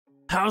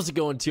How's it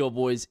going, Teal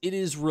Boys? It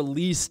is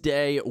release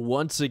day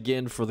once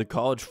again for the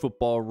College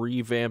Football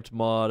Revamped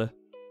Mod.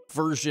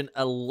 Version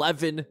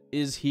 11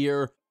 is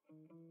here,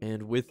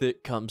 and with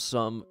it comes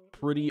some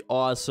pretty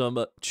awesome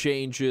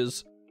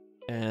changes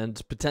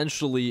and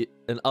potentially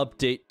an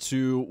update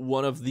to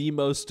one of the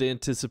most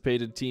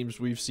anticipated teams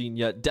we've seen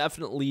yet.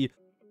 Definitely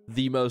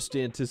the most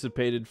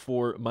anticipated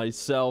for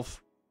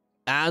myself.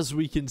 As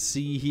we can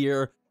see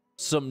here,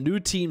 some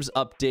new teams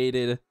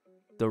updated,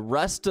 the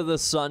rest of the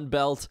Sun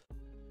Belt,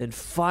 and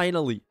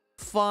finally,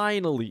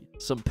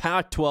 some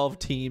Pac-12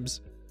 teams,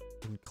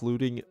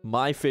 including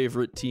my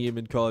favorite team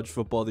in college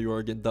football, the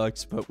Oregon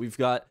Ducks. But we've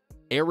got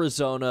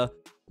Arizona,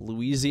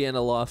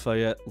 Louisiana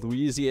Lafayette,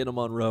 Louisiana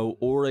Monroe,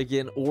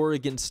 Oregon,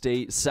 Oregon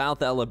State,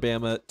 South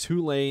Alabama,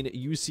 Tulane,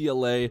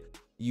 UCLA,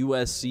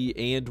 USC,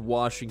 and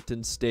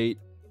Washington State.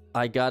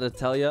 I gotta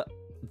tell you,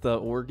 the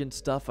Oregon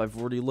stuff, I've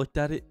already looked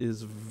at it,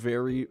 is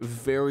very,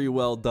 very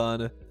well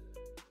done.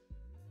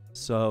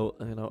 So,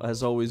 you know,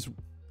 as always,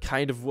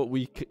 kind of what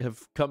we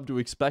have come to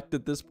expect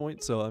at this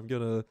point, so I'm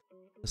gonna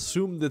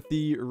assume that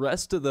the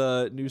rest of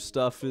the new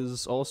stuff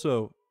is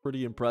also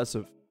pretty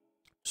impressive.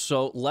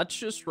 So let's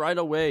just right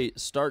away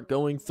start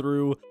going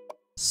through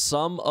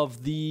some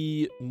of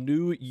the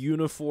new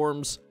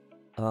uniforms.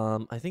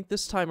 I think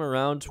this time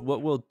around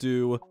what we'll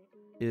do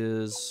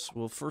is,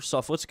 well, first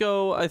off, let's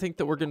go, I think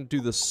that we're gonna do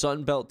the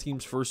Sun Belt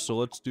teams first, so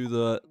let's do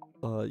the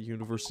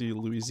University of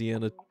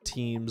Louisiana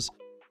teams,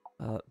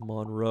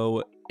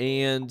 Monroe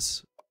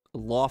and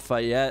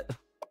Lafayette.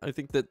 I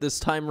think that this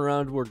time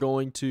around we're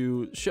going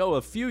to show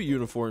a few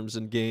uniforms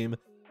in game,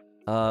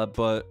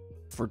 but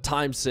for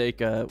time's sake,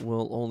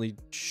 we'll only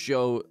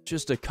show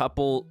just a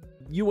couple.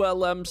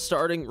 ULM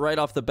starting right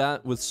off the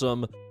bat with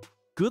some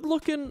good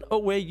looking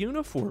away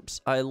uniforms.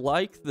 I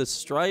like the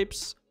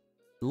stripes.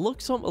 It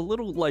looks a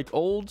little like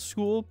old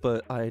school,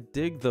 but I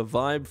dig the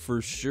vibe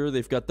for sure.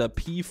 They've got the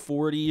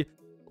P40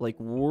 like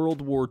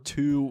World War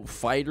II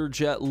fighter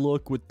jet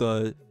look with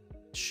the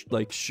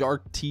like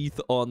shark teeth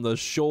on the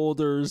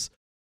shoulders.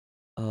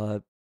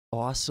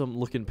 Awesome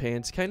looking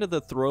pants, kind of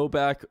the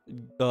throwback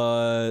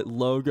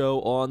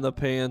logo on the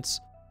pants.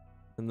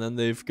 And then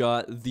they've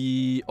got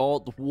the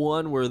Alt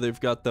 1 where they've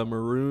got the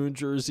maroon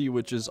jersey,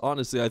 which is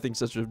honestly I think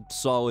such a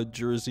solid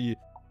jersey.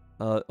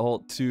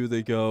 Alt 2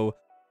 they go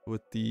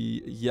with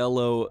the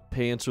yellow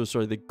pants, or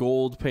sorry, the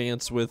gold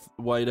pants with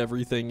white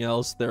everything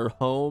else. Their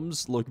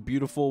homes look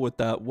beautiful with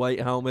that white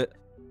helmet.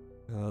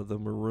 The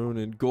maroon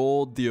and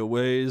gold, the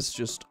aways,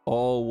 just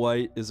all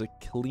white, is a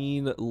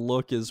clean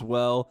look as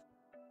well.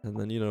 And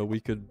then, you know, we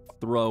could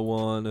throw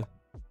on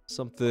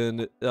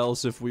something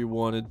else if we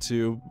wanted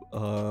to.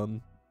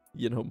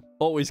 You know,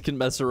 always can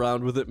mess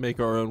around with it, make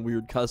our own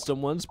weird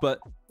custom ones. But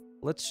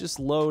let's just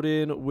load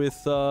in with,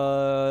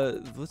 we'll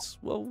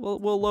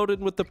load in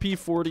with the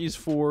P40s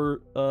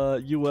for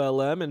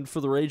ULM. And for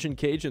the Ragin'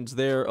 Cajuns,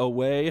 they're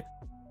away.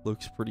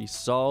 Looks pretty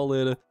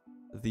solid.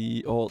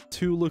 The Alt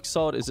 2 looks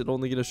solid. Is it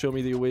only going to show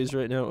me the aways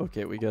right now?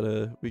 Okay, we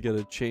gotta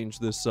change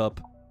this up.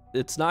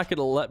 It's not going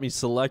to let me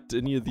select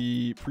any of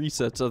the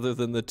presets other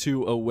than the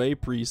 2 away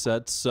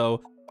presets,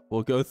 so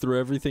we'll go through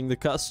everything the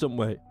custom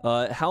way.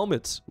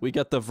 Helmets. We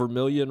got the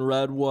vermilion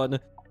red one.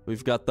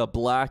 We've got the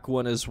black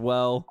one as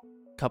well.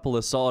 Couple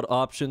of solid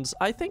options.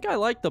 I think I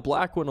like the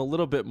black one a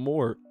little bit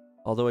more,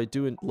 although I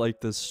do like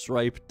the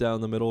stripe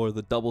down the middle, or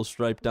the double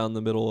stripe down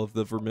the middle of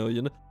the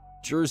vermilion.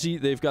 Jersey,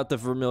 they've got the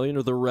vermilion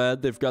or the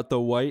red, they've got the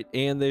white,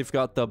 and they've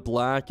got the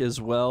black as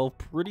well.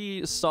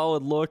 Pretty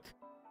solid look.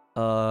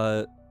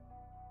 I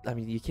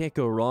mean, you can't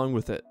go wrong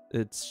with it.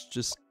 It's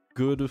just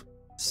good,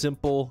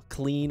 simple,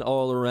 clean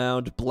all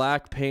around.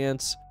 Black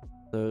pants,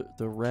 the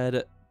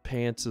red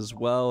pants as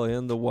well,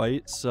 and the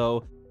white.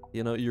 So,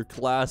 you know, your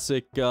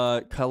classic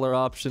color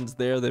options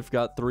there. They've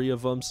got 3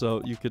 of them,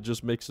 so you could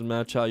just mix and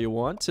match how you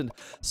want. And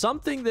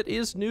something that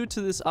is new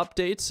to this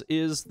update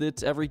is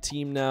that every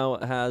team now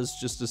has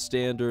just a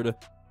standard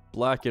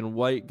black and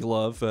white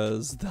glove,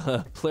 as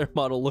the player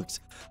model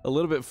looks a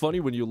little bit funny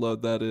when you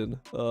load that in.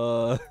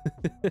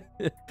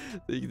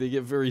 They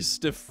get very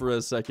stiff for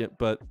a second,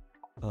 but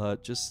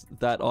just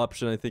that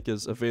option I think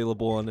is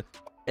available on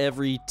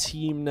every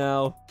team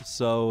now.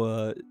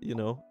 So, you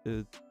know,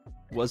 it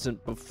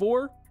wasn't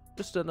before.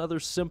 Just another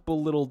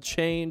simple little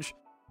change,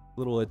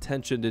 little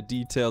attention to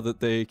detail that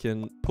they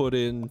can put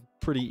in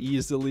pretty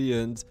easily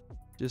and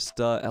just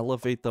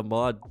elevate the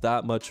mod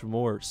that much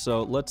more.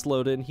 So let's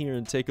load in here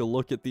and take a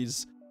look at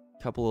these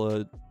couple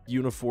of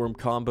uniform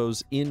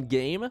combos in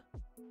game.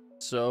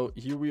 So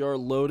here we are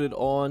loaded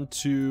on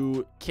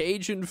to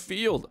Cajun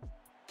Field.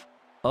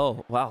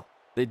 Oh, wow.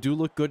 They do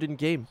look good in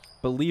game,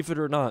 believe it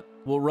or not.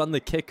 We'll run the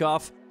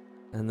kickoff,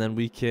 and then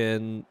we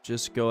can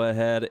just go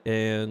ahead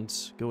and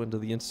go into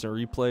the instant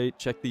replay,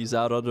 check these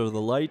out under the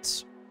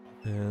lights,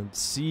 and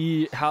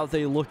see how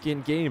they look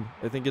in game.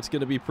 I think it's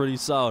going to be pretty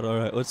solid. All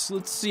right, let's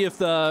see if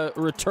the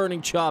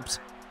returning chops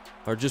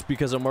are just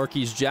because of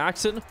Marquise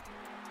Jackson,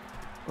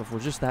 or if we're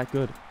just that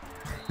good.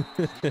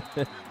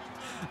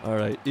 All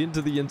right,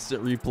 into the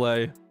instant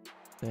replay,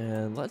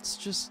 and let's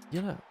just,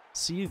 you know,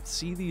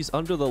 See these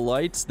under the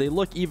lights? They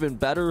look even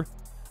better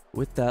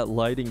with that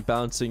lighting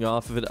bouncing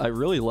off of it. I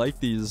really like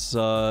these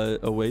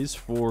aways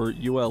for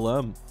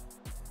ULM.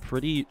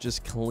 Pretty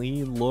just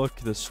clean look.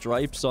 The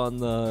stripes on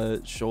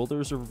the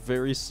shoulders are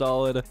very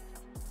solid.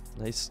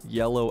 Nice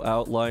yellow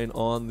outline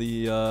on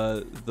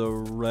the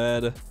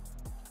red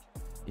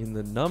in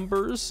the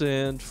numbers.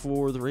 And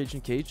for the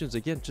Raging Cajuns,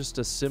 again, just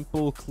a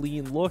simple,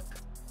 clean look.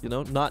 You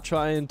know, not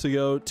trying to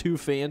go too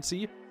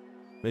fancy.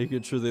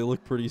 Making sure they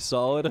look pretty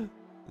solid.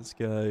 This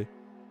guy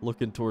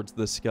looking towards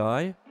the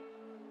sky.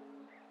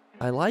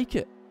 I like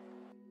it.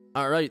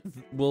 All right,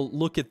 we'll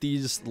look at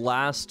these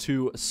last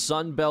two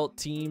Sun Belt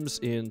teams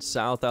in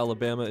South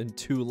Alabama and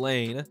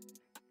Tulane.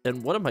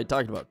 And what am I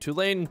talking about?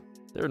 Tulane,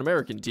 they're an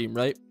American team,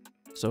 right?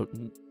 So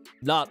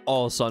not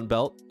all Sun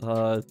Belt,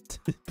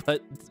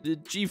 but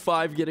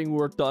G5 getting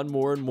worked on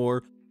more and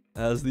more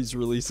as these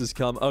releases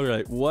come. All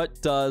right,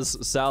 what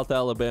does South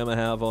Alabama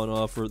have on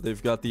offer?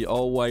 They've got the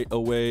all-white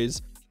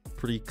aways.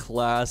 Pretty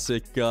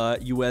classic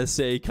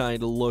USA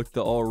kind of look.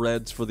 The all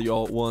reds for the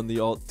alt 1, the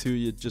alt 2.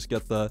 You just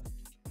got the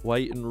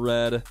white and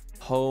red.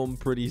 Home,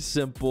 pretty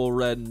simple,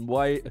 red and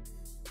white.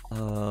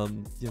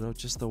 You know,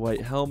 just the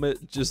white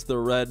helmet, just the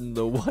red and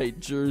the white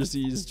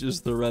jerseys,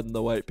 just the red and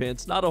the white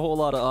pants. Not a whole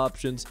lot of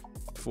options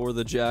for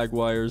the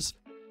Jaguars,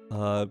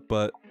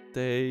 but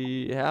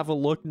they have a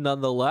look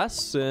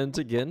nonetheless. And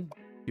again,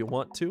 if you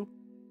want to,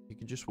 you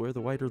can just wear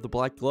the white or the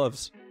black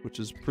gloves, which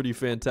is pretty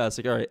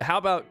fantastic. All right, how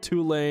about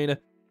Tulane?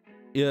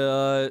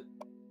 Every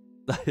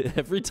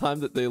time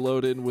that they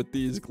load in with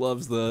these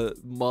gloves, the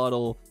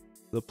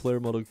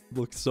player model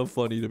looks so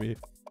funny to me.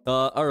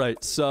 All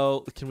right,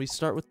 so can we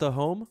start with the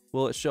home?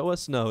 Will it show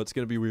us? No, it's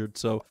gonna be weird.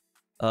 So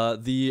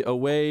the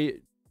away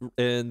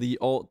and the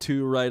alt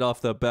 2 right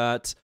off the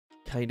bat,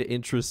 kind of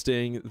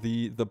interesting.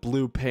 The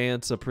blue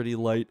pants, a pretty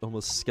light,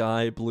 almost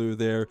sky blue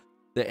there.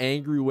 The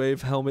Angry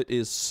Wave helmet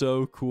is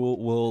so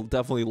cool. We'll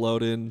definitely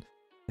load in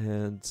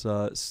and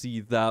see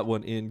that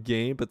one in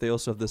game, but they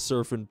also have the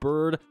Surf and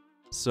Bird,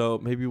 so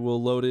maybe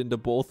we'll load into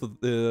both of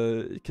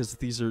the, because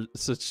these are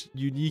such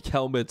unique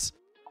helmets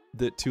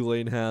that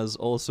Tulane has.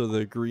 Also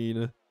the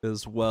green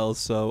as well,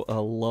 so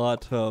a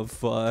lot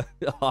of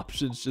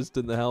options just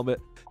in the helmet.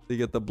 They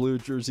get the blue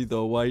jersey,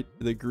 the white,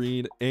 the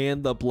green,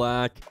 and the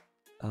black.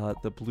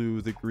 The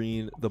blue, the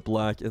green, the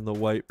black, and the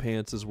white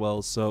pants as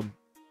well. So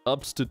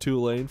ups to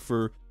Tulane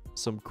for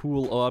some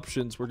cool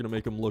options. We're gonna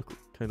make them look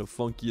kind of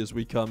funky as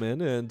we come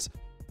in, and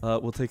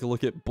we'll take a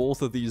look at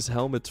both of these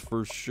helmets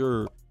for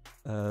sure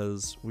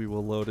as we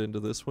will load into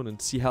this one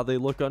and see how they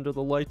look under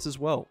the lights as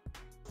well.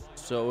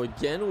 So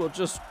again, we'll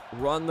just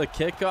run the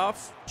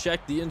kickoff,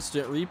 check the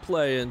instant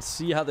replay, and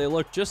see how they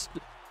look just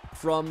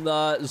from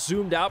the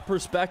zoomed out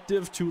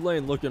perspective.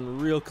 Tulane looking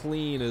real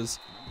clean as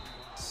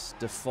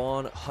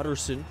Stephon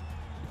Hutterson.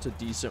 It's a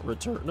decent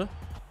return.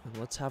 And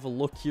let's have a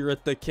look here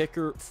at the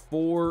kicker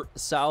for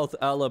South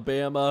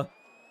Alabama.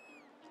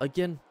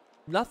 Again,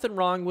 nothing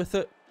wrong with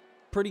it.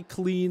 Pretty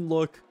clean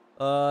look.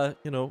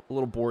 You know, a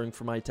little boring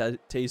for my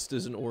taste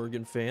as an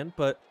Oregon fan,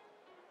 but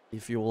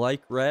if you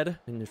like red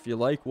and if you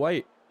like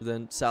white,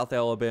 then South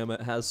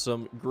Alabama has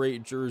some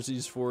great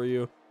jerseys for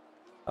you.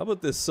 How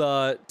about this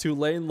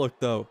Tulane look,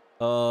 though?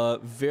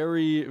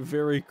 Very,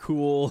 very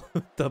cool.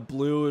 The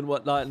blue and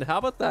whatnot. And how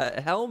about that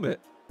helmet?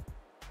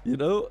 You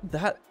know,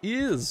 that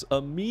is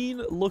a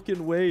mean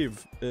looking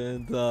wave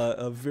and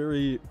a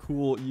very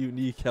cool,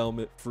 unique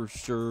helmet for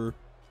sure.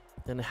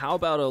 And how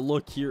about a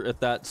look here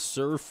at that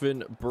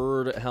Surfin'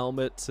 Bird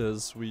helmet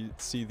as we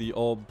see the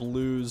all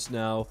blues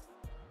now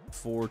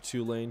for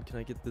Tulane. Can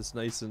I get this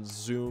nice and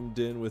zoomed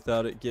in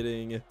without it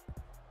getting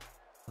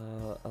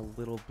a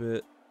little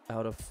bit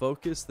out of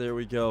focus? There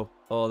we go.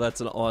 Oh,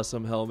 that's an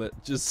awesome helmet.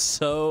 Just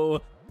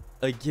so,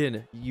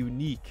 again,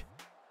 unique,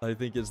 I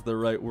think is the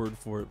right word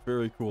for it.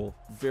 Very cool.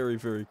 Very,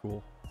 very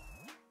cool.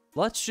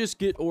 Let's just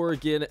get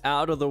Oregon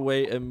out of the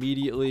way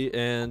immediately.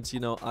 And, you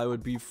know, I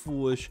would be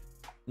foolish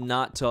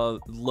not to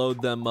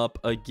load them up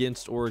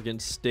against Oregon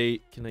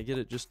State. Can I get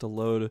it just to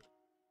load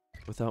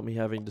without me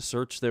having to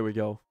search? There we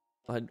go.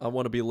 I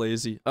want to be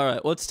lazy. All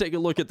right, let's take a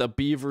look at the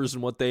Beavers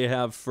and what they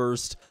have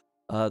first.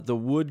 The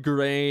wood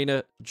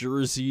grain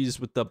jerseys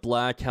with the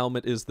black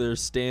helmet is their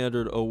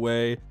standard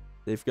away.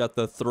 They've got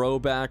the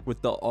throwback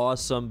with the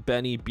awesome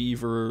Benny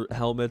Beaver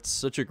helmets.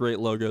 Such a great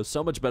logo.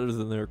 So much better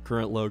than their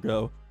current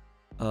logo.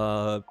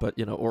 But,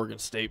 you know, Oregon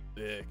State,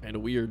 kind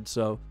of weird.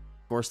 So,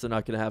 of course, they're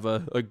not going to have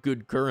a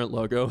good current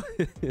logo.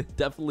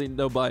 Definitely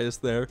no bias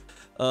there.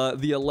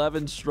 The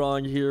 11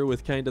 strong here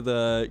with kind of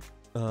the,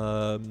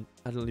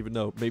 I don't even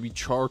know, maybe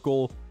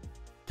charcoal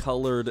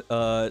colored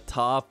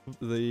top,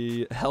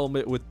 the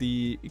helmet with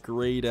the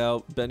grayed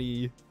out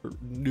Benny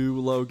new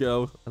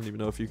logo. I don't even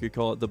know if you could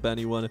call it the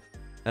Benny one.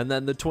 And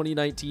then the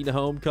 2019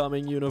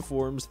 homecoming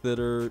uniforms that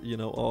are, you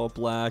know, all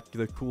black,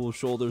 the cool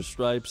shoulder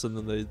stripes, and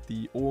then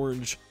the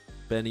orange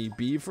Benny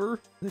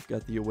Beaver. They've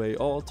got the away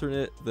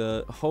alternate,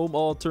 the home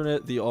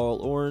alternate, the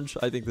all orange.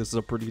 I think this is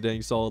a pretty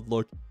dang solid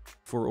look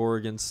for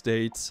Oregon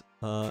State.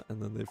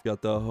 And then they've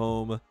got the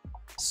home.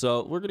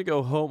 So we're going to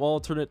go home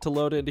alternate to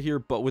load into here,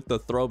 but with the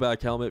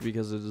throwback helmet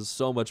because it is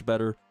so much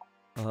better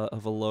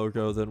of a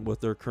logo than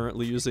what they're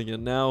currently using.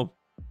 And now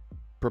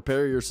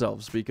prepare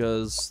yourselves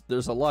because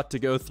there's a lot to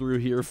go through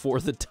here for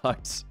the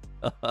Ducks.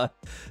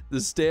 The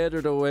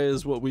standard away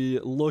is what we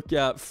look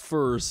at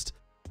first,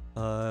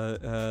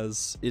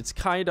 as it's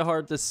kind of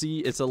hard to see.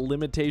 It's a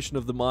limitation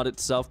of the mod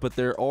itself, but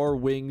there are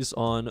wings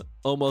on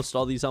almost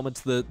all these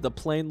helmets. The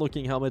plain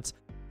looking helmets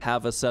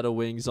have a set of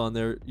wings on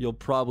there. You'll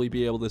probably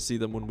be able to see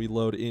them when we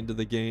load into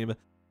the game,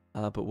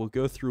 but we'll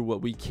go through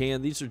what we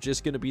can. These are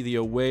just going to be the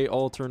away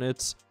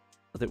alternates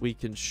that we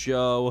can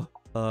show.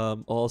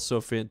 Also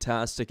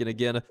fantastic. And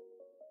again,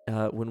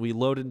 when we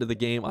load into the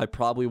game, I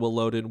probably will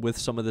load in with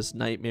some of this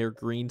nightmare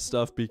green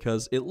stuff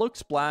because it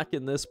looks black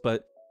in this,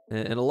 but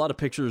in a lot of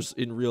pictures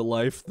in real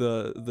life,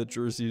 the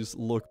jerseys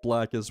look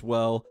black as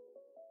well,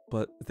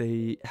 but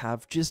they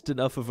have just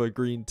enough of a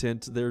green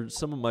tint. They're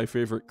some of my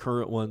favorite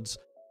current ones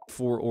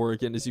for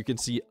Oregon. As you can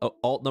see,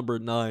 alt number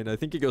 9, I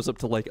think it goes up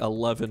to like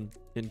 11,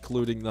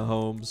 including the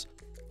homes.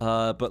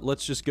 But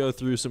let's just go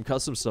through some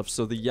custom stuff.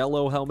 So the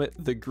yellow helmet,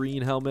 the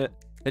green helmet,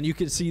 and you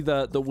can see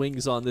that the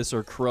wings on this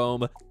are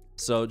chrome.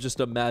 So just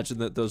imagine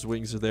that those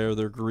wings are there.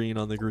 They're green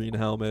on the green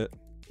helmet.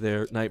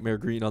 They're nightmare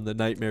green on the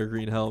nightmare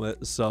green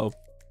helmet. So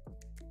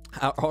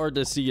hard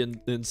to see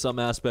in some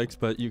aspects,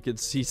 but you can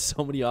see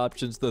so many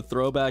options. The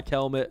throwback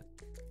helmet,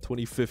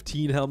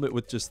 2015 helmet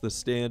with just the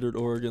standard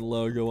Oregon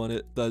logo on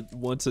it. The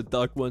Once a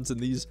Duck ones, and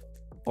these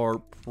are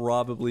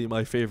probably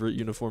my favorite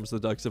uniforms the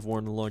Ducks have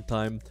worn in a long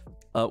time.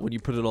 When you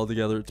put it all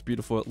together, it's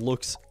beautiful. It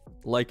looks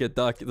like a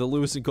duck. The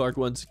Lewis and Clark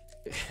ones,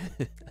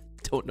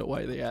 don't know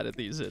why they added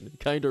these in.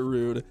 Kind of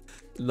rude.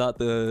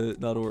 Not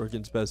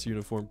Oregon's best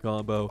uniform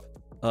combo.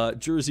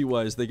 Jersey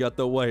wise, they got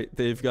the white,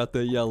 they've got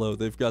the yellow,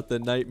 they've got the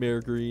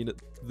nightmare green.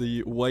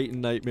 The white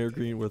and nightmare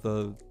green with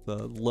the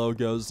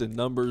logos and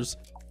numbers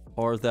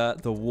are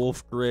that. The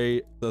wolf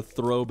gray, the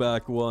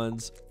throwback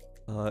ones,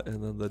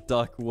 and then the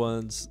duck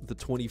ones, the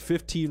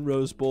 2015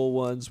 Rose Bowl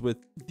ones with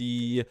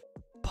the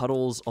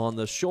puddles on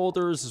the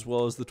shoulders, as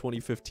well as the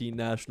 2015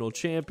 National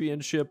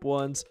Championship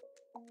ones.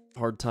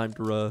 Hard time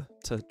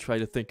to try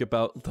to think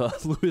about the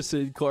Lewis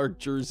and Clark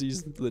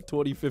jerseys, the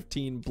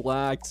 2015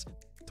 blacks,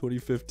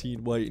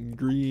 2015 white and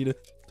green,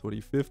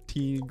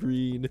 2015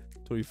 green,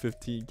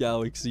 2015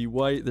 galaxy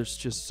white. There's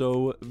just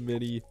so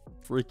many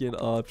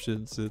freaking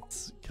options.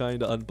 It's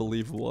kind of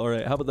unbelievable. All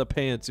right, how about the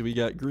pants? We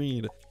got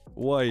green,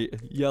 white,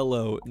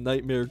 yellow,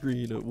 nightmare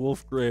green,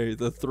 wolf gray,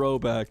 the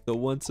throwback, the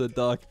Once a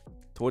Duck,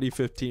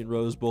 2015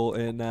 Rose Bowl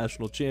and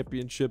National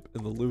Championship,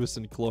 and the Lewis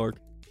and Clark,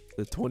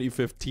 the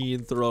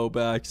 2015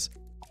 throwbacks.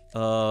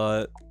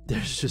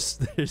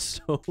 There's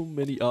so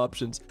many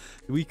options.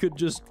 We could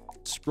just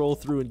scroll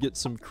through and get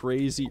some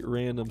crazy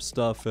random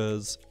stuff,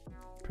 as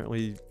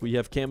apparently we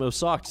have camo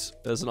socks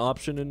as an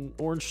option and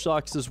orange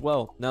socks as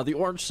well. Now the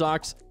orange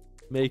socks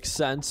make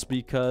sense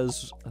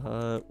because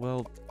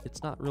well,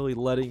 it's not really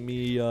letting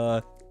me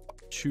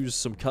choose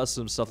some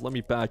custom stuff. Let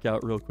me back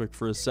out real quick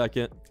for a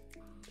second,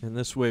 and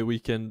this way we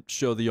can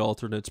show the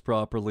alternates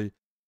properly.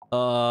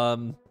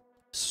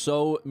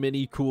 So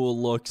many cool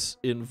looks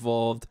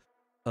involved.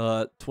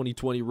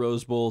 2020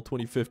 Rose Bowl,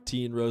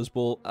 2015 Rose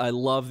Bowl. I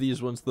love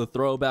these ones. The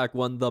throwback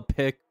one, the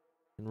pick,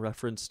 in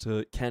reference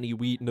to Kenny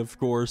Wheaton, of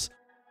course.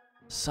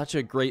 Such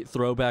a great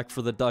throwback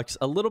for the Ducks.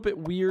 A little bit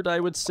weird, I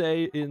would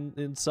say,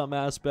 in some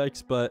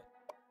aspects, but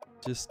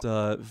just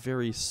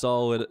very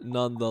solid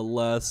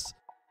nonetheless.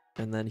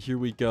 And then here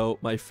we go.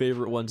 My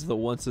favorite one's the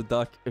Once a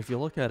Duck. If you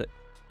look at it,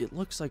 it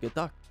looks like a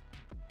duck.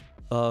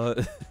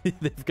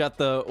 They've got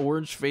the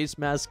orange face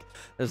mask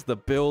as the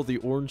bill, the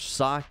orange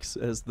socks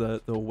as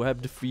the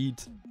webbed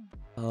feet.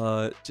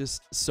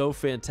 Just so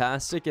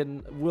fantastic.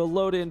 And we'll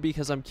load in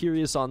because I'm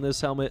curious on this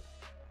helmet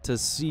to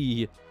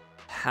see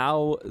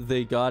how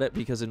they got it,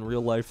 because in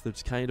real life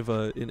there's kind of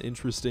an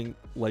interesting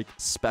like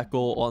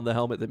speckle on the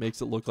helmet that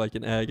makes it look like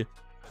an egg.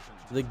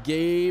 The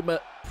game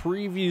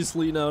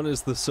previously known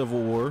as the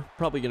Civil War,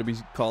 probably going to be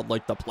called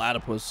like the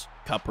Platypus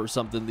Cup or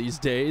something these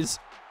days.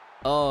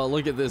 Oh,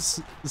 look at this.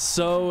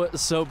 So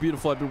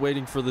beautiful. I've been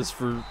waiting for this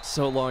for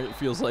so long, it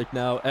feels like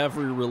now.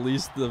 Every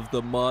release of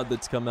the mod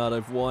that's come out,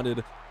 I've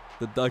wanted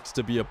the Ducks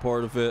to be a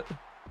part of it,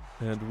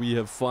 and we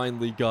have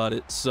finally got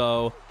it.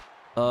 So,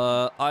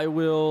 I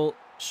will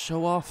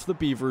show off the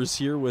Beavers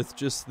here with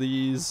just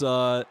these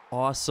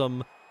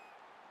awesome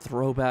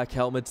throwback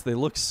helmets. They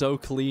look so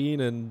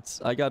clean, and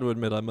I got to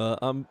admit,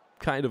 I'm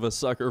kind of a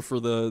sucker for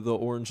the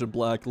orange and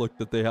black look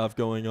that they have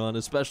going on,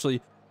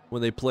 especially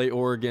when they play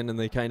Oregon and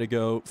they kind of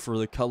go for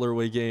the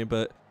colorway game.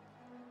 But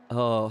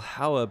oh,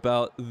 how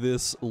about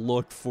this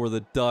look for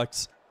the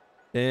Ducks?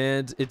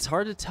 And it's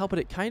hard to tell, but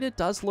it kind of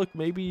does look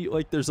maybe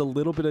like there's a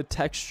little bit of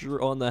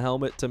texture on the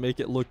helmet to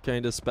make it look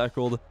kind of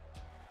speckled.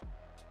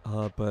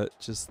 But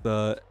just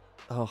the,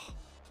 oh,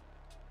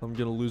 I'm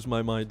gonna lose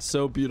my mind.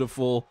 So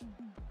beautiful.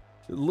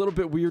 A little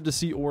bit weird to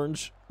see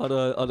orange on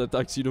a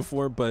Ducks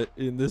uniform, but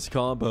in this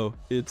combo,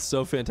 it's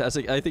so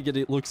fantastic. I think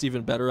it looks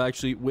even better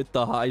actually with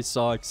the high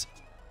socks.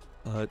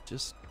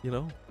 just, you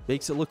know,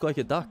 makes it look like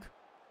a duck.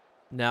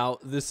 Now,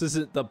 this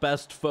isn't the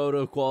best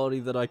photo quality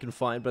that I can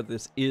find, but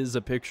this is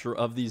a picture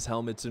of these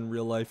helmets in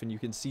real life, and you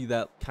can see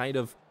that kind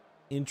of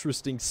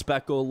interesting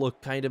speckle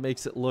look, kind of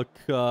makes it look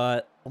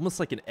almost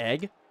like an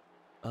egg,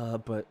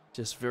 but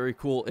just very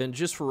cool. And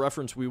just for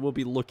reference, we will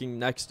be looking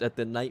next at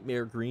the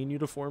Nightmare Green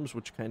uniforms,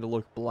 which kind of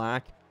look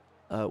black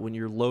when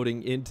you're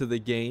loading into the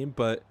game,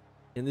 but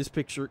in this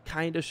picture,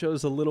 kind of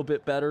shows a little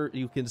bit better.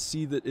 You can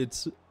see that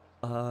it's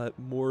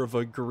more of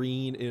a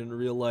green in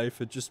real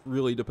life. It just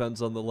really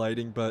depends on the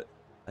lighting, but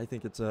I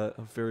think it's a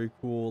very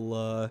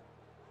cool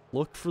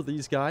look for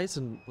these guys,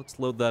 and let's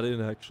load that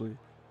in actually.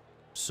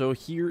 So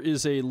here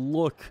is a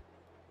look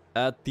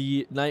at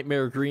the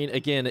Nightmare Green.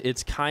 Again,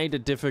 it's kind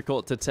of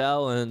difficult to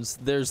tell, and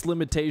there's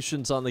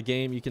limitations on the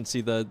game. You can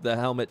see the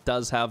helmet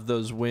does have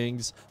those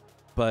wings,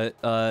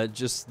 but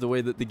just the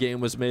way that the game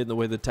was made and the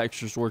way the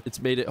textures work,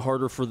 it's made it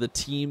harder for the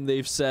team,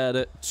 they've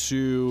said,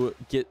 to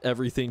get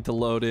everything to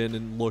load in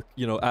and look,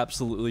 you know,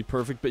 absolutely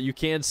perfect. But you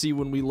can see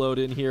when we load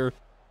in here,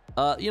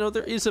 you know,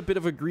 there is a bit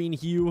of a green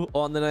hue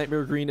on the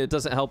Nightmare Green. It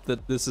doesn't help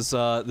that this is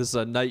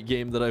a night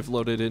game that I've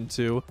loaded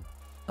into.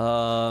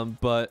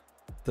 But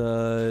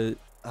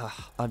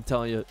I'm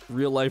telling you,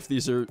 real life,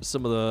 these are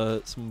some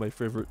of my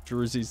favorite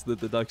jerseys that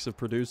the Ducks have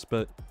produced.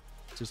 But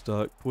just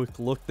a quick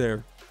look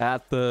there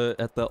at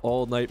the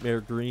all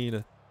Nightmare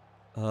Green.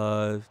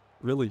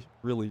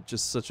 Really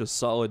just such a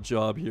solid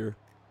job here.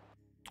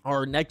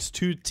 Our next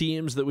two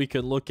teams that we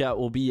can look at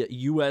will be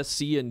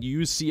USC and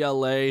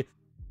UCLA,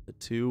 the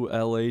two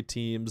LA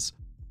teams.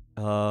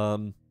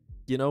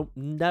 You know,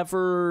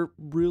 never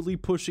really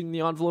pushing the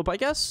envelope. I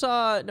guess,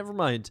 never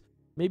mind.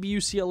 Maybe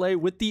UCLA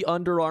with the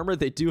Under Armour.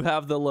 They do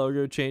have the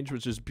logo change,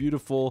 which is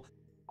beautiful.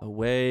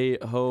 Away,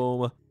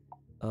 home.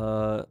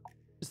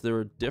 Is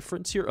there a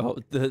difference here? Oh,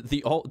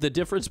 the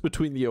difference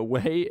between the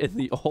away and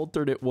the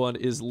alternate one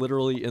is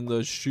literally in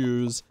the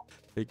shoes.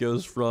 It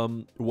goes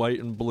from white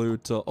and blue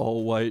to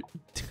all white.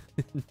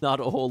 Not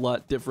a whole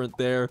lot different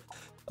there.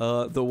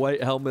 The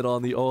white helmet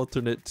on the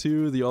alternate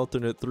 2. The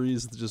alternate 3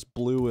 is just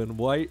blue and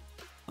white.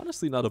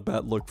 Honestly, not a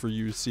bad look for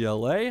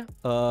UCLA.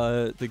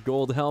 The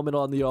gold helmet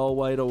on the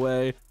all-white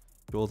away.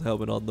 Gold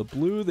helmet on the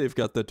blue. They've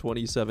got the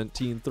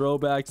 2017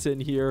 throwbacks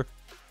in here.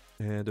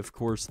 And, of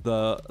course,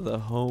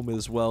 the home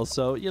as well.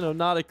 So, you know,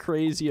 not a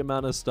crazy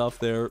amount of stuff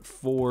there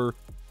for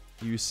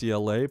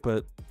UCLA,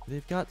 but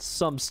they've got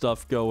some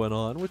stuff going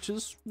on, which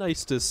is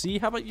nice to see.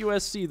 How about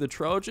USC, the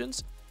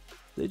Trojans?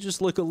 They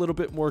just look a little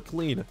bit more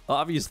clean.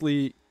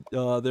 Obviously,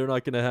 they're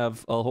not going to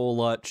have a whole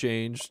lot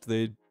changed.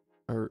 They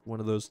are one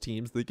of those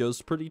teams that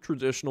goes pretty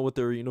traditional with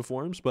their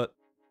uniforms, but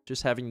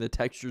just having the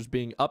textures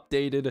being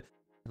updated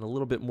and a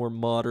little bit more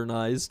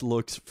modernized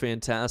looks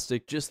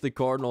fantastic. Just the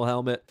Cardinal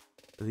helmet,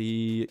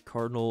 the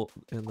Cardinal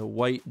and the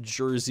white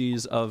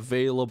jerseys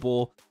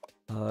available,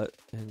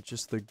 and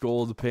just the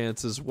gold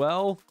pants as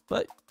well.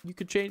 But you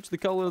could change the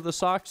color of the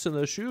socks and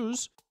the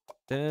shoes,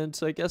 and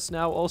I guess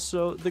now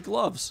also the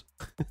gloves.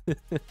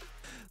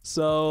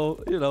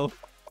 So, you know,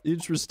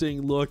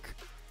 interesting look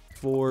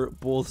for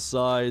both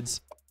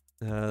sides.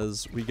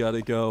 As we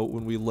gotta go,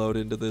 when we load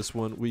into this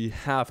one, we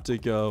have to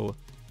go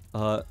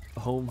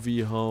home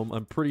v home.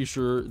 I'm pretty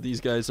sure these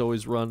guys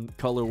always run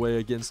colorway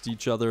against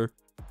each other.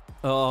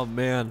 Oh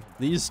man,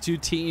 these two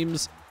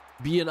teams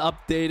being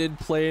updated,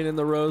 playing in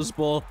the Rose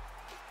Bowl.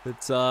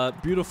 It's a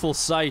beautiful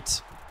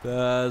sight.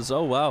 As,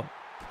 oh wow,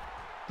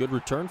 good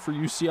return for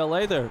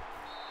UCLA there.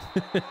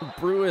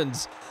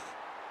 Bruins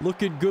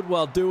looking good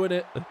while doing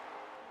it.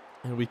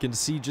 And we can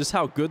see just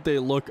how good they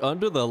look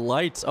under the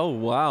lights. Oh,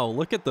 wow.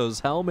 Look at those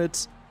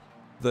helmets.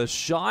 The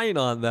shine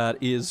on that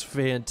is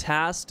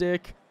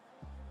fantastic.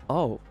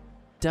 Oh,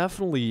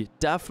 definitely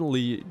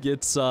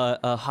gets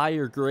a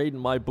higher grade in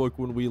my book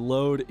when we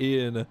load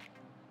in.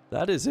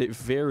 That is a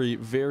very,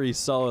 very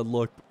solid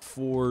look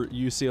for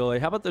UCLA.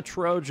 How about the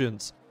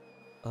Trojans?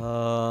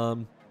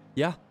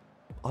 Yeah,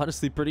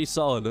 honestly, pretty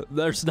solid.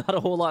 There's not a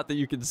whole lot that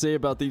you can say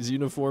about these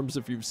uniforms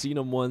if you've seen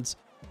them once.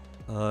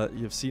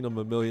 You've seen them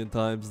a million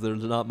times.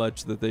 There's not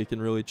much that they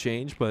can really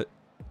change, but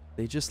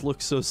they just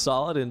look so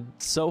solid and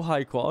so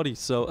high quality.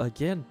 So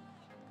again,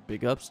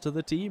 big ups to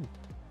the team.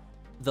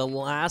 The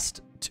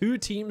last two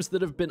teams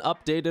that have been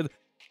updated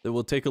that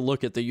we'll take a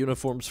look at the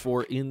uniforms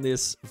for in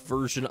this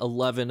version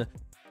 11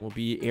 will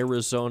be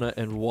Arizona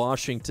and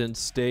Washington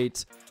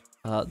State.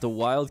 The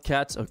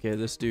Wildcats, okay,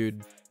 this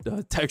dude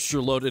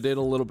texture loaded in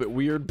a little bit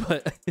weird,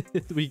 but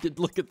we could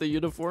look at the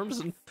uniforms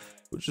and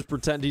we'll just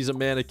pretend he's a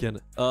mannequin.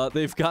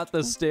 They've got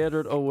the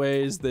standard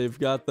aways, they've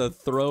got the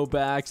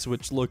throwbacks,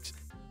 which looks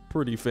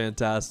pretty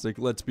fantastic.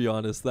 Let's be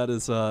honest, that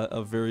is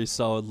a very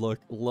solid look.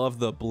 Love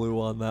the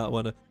blue on that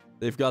one.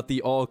 They've got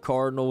the all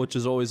Cardinal, which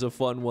is always a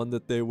fun one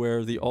that they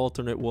wear. The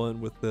alternate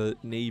one with the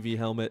navy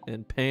helmet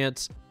and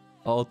pants.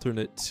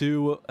 Alternate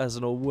 2 as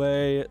an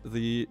away.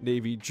 The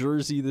navy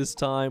jersey this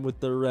time with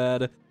the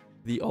red.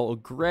 The all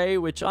gray,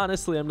 which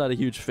honestly I'm not a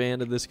huge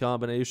fan of this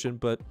combination,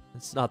 but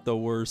it's not the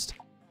worst.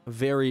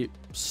 Very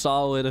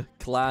solid,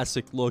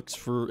 classic looks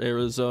for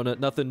Arizona.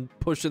 Nothing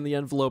pushing the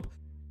envelope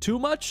too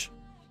much,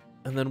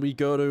 And then we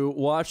go to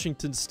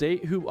Washington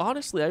State, who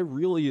honestly, I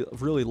really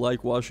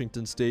like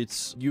Washington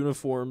State's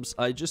uniforms.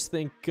 I just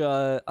think,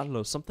 I don't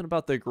know, something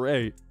about the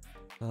gray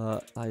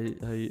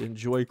I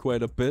enjoy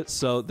quite a bit.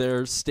 So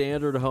their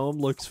standard home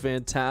looks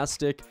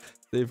fantastic.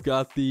 They've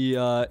got the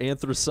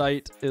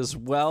anthracite as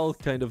well,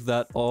 kind of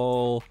that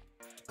all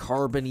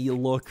carbon-y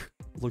look.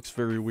 Looks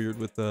very weird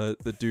with the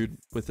dude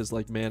with his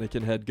like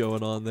mannequin head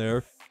going on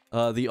there.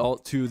 The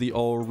alt 2, the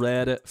all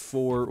red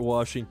for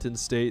Washington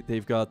State.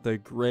 They've got the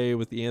gray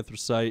with the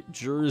anthracite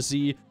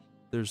jersey.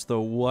 There's the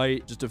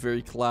white, just a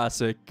very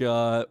classic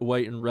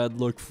white and red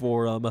look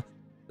for them.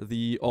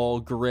 The all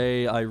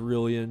gray, I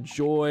really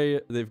enjoy.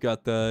 They've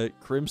got the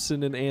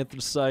crimson and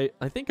anthracite.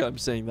 I think I'm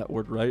saying that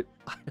word right.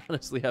 I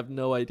honestly have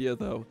no idea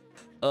though.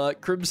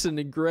 Crimson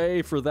and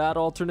gray for that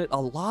alternate.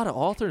 A lot of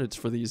alternates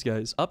for these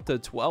guys. Up to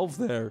 12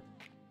 there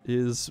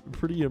is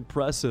pretty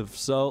impressive.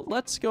 So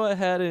let's go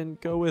ahead and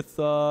go with,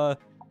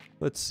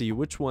 let's see,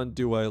 which one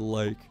do I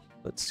like?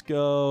 Let's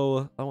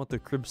go, I want the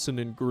crimson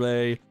and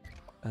gray.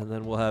 And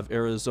then we'll have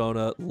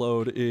Arizona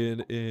load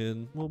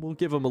in, well, we'll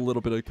give them a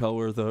little bit of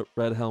color, the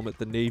red helmet,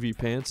 the navy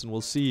pants, and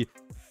we'll see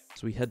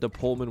as we head to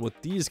Pullman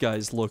what these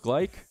guys look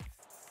like.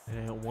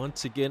 And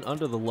once again,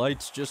 under the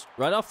lights, just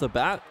right off the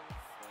bat,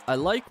 I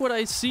like what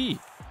I see.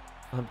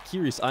 I'm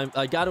curious.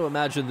 I got to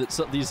imagine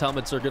that these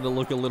helmets are going to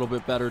look a little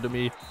bit better to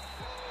me.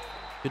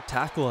 Good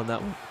tackle on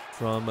that one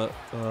from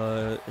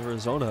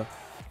Arizona.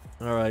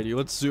 Alrighty,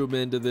 let's zoom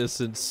into this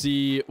and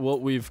see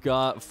what we've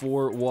got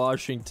for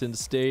Washington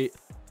State.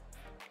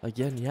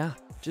 Again, yeah,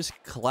 just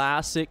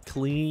classic,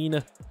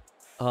 clean.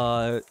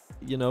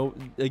 You know,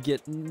 again,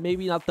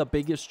 maybe not the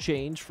biggest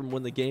change from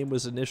when the game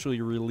was initially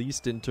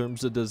released in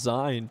terms of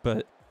design,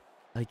 but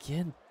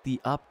again, the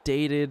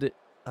updated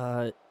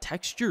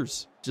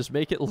textures just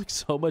make it look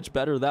so much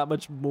better, that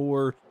much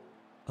more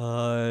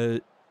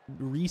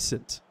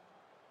recent.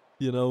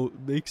 You know,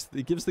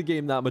 it gives the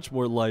game that much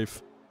more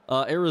life.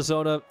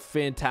 Arizona,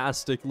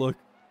 fantastic look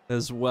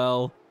as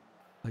well.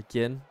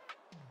 Again,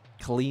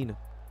 clean.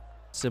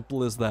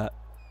 Simple as that.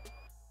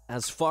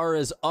 As far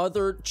as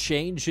other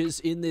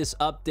changes in this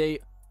update,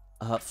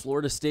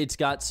 Florida State's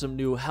got some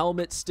new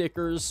helmet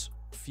stickers.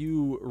 A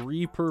few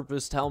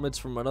repurposed helmets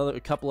from a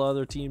couple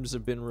other teams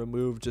have been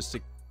removed just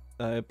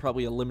to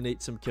probably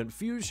eliminate some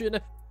confusion.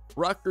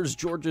 Rutgers,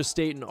 Georgia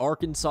State, and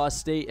Arkansas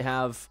State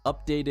have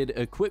updated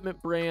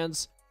equipment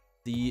brands.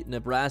 The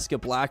Nebraska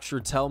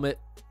Blackshirts helmet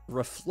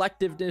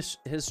reflectiveness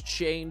has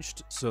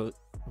changed, so it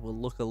will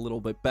look a little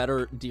bit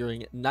better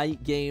during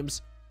night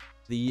games.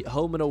 The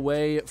home and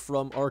away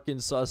from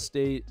Arkansas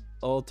State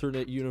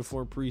alternate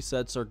uniform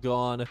presets are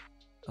gone.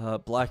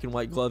 Black and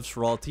white gloves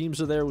for all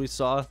teams are there. We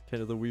saw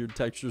kind of the weird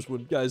textures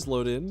when guys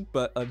load in,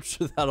 but I'm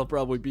sure that'll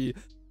probably be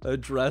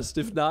addressed.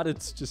 If not,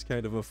 it's just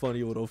kind of a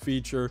funny little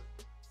feature.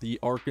 The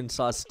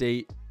Arkansas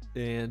State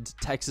and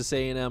Texas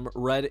A&M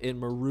red and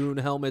maroon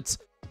helmets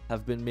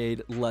have been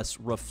made less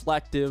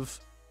reflective.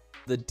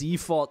 The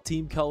default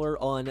team color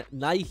on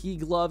Nike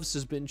gloves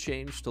has been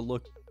changed to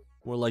look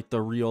more like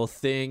the real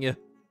thing.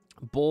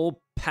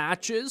 Bowl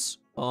patches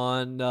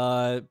on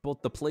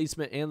both the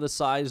placement and the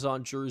size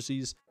on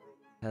jerseys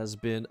has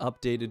been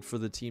updated for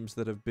the teams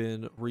that have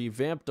been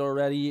revamped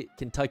already.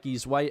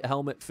 Kentucky's white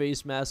helmet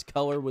face mask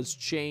color was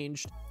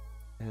changed,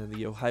 and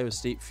the Ohio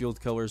State field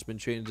color has been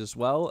changed as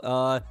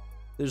well.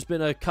 There's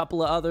been a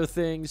couple of other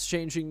things,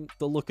 changing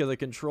the look of the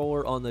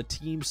controller on the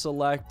team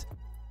select,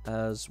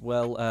 as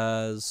well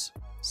as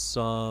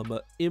some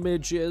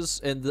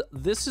images, and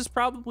this is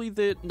probably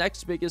the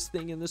next biggest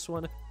thing in this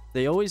one.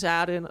 They always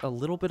add in a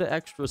little bit of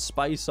extra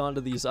spice onto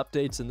these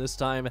updates, and this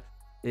time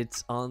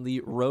it's on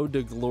the Road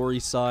to Glory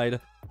side.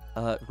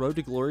 Road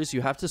to Glories,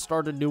 you have to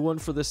start a new one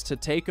for this to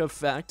take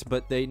effect,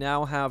 but they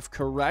now have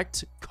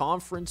correct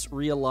conference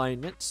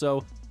realignment.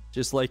 So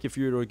just like if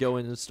you were to go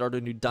in and start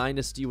a new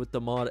dynasty with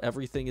the mod,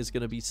 everything is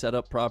going to be set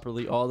up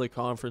properly. All the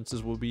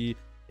conferences will be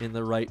in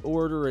the right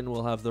order and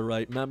will have the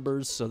right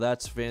members, so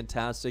that's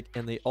fantastic.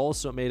 And they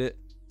also made it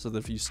so that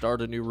if you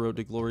start a new Road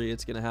to Glory,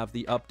 it's going to have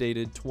the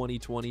updated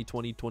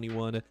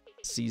 2020-2021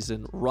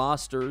 season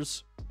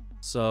rosters.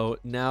 So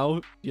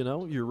now, you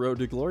know, your Road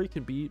to Glory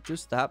can be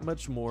just that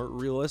much more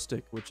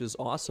realistic, which is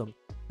awesome.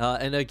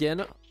 And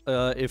again,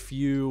 if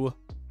you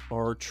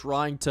are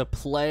trying to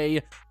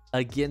play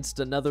against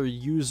another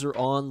user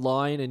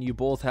online and you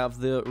both have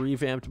the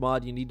revamped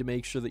mod, you need to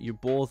make sure that you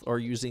both are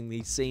using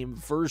the same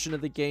version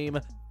of the game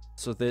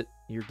so that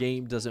your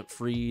game doesn't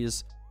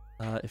freeze.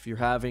 If you're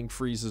having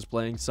freezes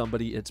playing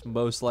somebody, it's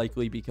most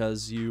likely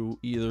because you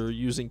either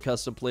using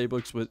custom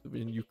playbooks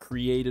and you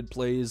created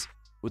plays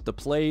with the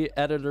play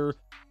editor,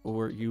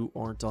 or you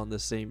aren't on the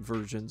same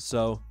version.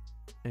 So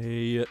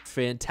a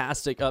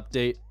fantastic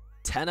update,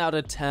 10 out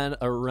of 10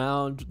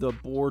 around the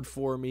board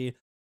for me,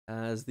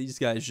 as these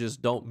guys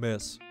just don't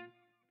miss.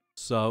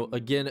 So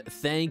again,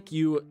 thank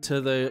you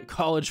to the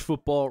College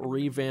Football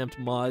Revamped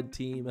Mod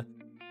team.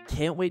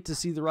 Can't wait to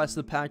see the rest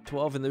of the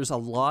Pac-12, and there's a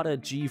lot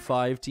of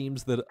G5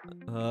 teams that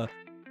are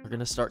going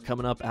to start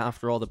coming up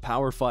after all the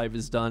Power 5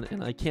 is done,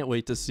 and I can't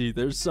wait to see.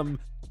 There's some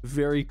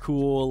very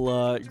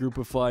cool group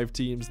of 5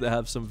 teams that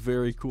have some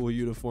very cool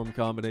uniform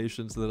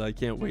combinations that I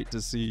can't wait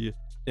to see.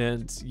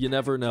 And you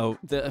never know,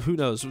 who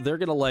knows, they're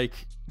gonna like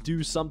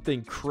do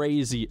something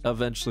crazy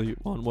eventually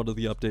on one of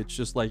the updates,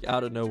 just like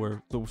out of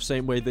nowhere, the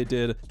same way they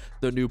did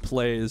the new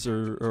plays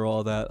or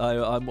all that.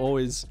 I'm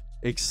always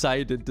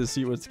excited to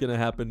see what's gonna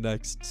happen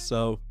next.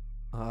 So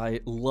I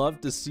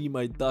love to see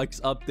my Ducks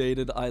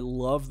updated. I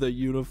love the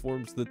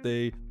uniforms that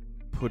they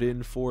put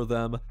in for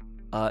them,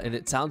 and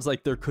it sounds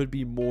like there could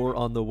be more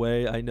on the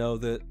way. I know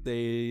that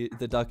the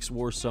Ducks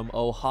wore some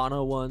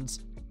Ohana ones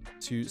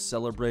to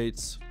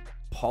celebrate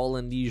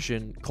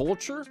Polynesian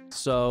culture,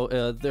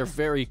 so they're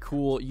very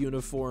cool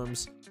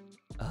uniforms,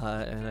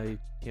 and I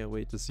can't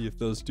wait to see if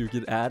those do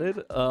get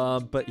added.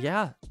 But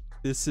yeah,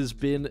 this has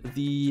been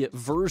the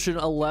version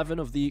 11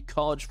 of the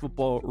College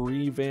Football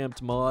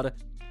Revamped mod.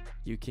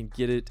 You can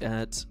get it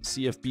at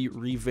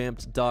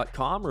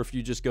cfbrevamped.com, or if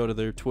you just go to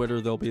their Twitter,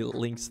 there'll be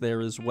links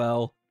there as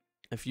well.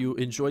 If you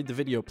enjoyed the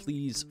video,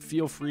 please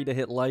feel free to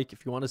hit like.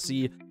 If you want to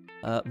see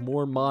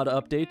more mod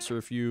updates, or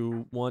if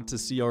you want to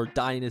see our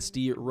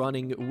dynasty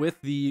running with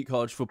the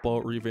College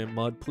Football Revamped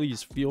mod,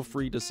 please feel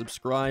free to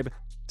subscribe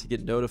to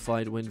get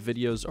notified when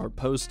videos are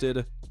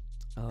posted.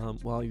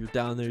 While you're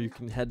down there, you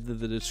can head to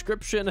the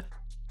description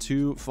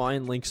to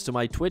find links to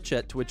my Twitch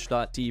at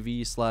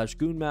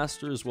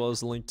twitch.tv/GoonMaster, as well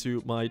as a link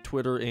to my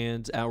Twitter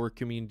and our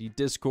community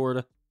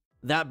Discord.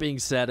 That being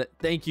said,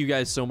 thank you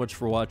guys so much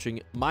for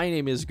watching. My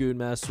name is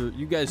GoonMaster.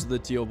 You guys are the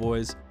Teal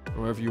Boys.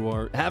 Wherever you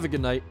are, have a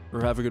good night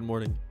or have a good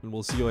morning, and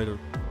we'll see you later.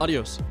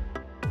 Adios.